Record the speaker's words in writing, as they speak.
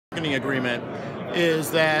Bargaining agreement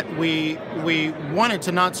is that we wanted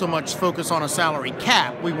to not so much focus on a salary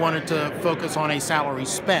cap, we wanted to focus on a salary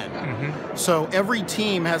spend. So every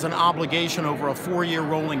team has an obligation over a 4-year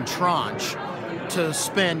rolling tranche to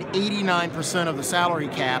spend 89% of the salary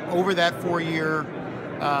cap over that 4-year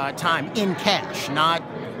time in cash, not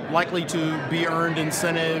likely to be earned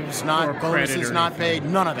incentives, not bonuses, not paid,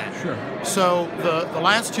 none of that. Sure. So the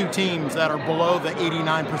last two teams that are below the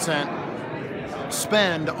 89%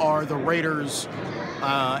 spend are the Raiders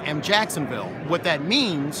and Jacksonville. What that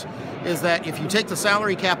means is that if you take the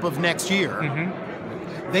salary cap of next year,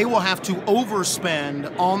 they will have to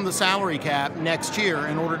overspend on the salary cap next year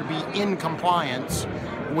in order to be in compliance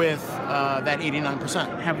with that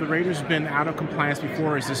 89%. Have the Raiders been out of compliance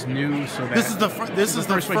before? Or is this new? So that this is the first.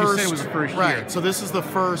 You said it was the first right. year. So this is the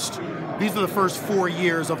first. These are the first 4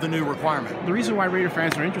 years of the new requirement. The reason why Raider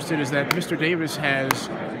fans are interested is that Mr. Davis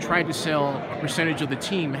has tried to sell a percentage of the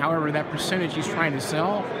team. However, that percentage he's trying to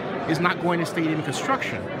sell is not going to stay in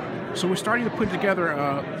construction. So we're starting to put together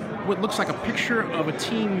what looks like a picture of a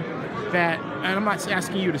team that, and I'm not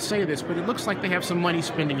asking you to say this, but it looks like they have some money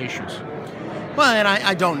spending issues. Well, and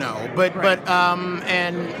I don't know, but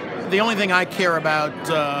and the only thing I care about,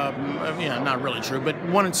 not really true, but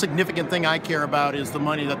one significant thing I care about is the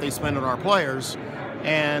money that they spend on our players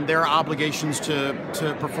and their obligations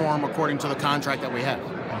to perform according to the contract that we have.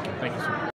 Thank you, sir.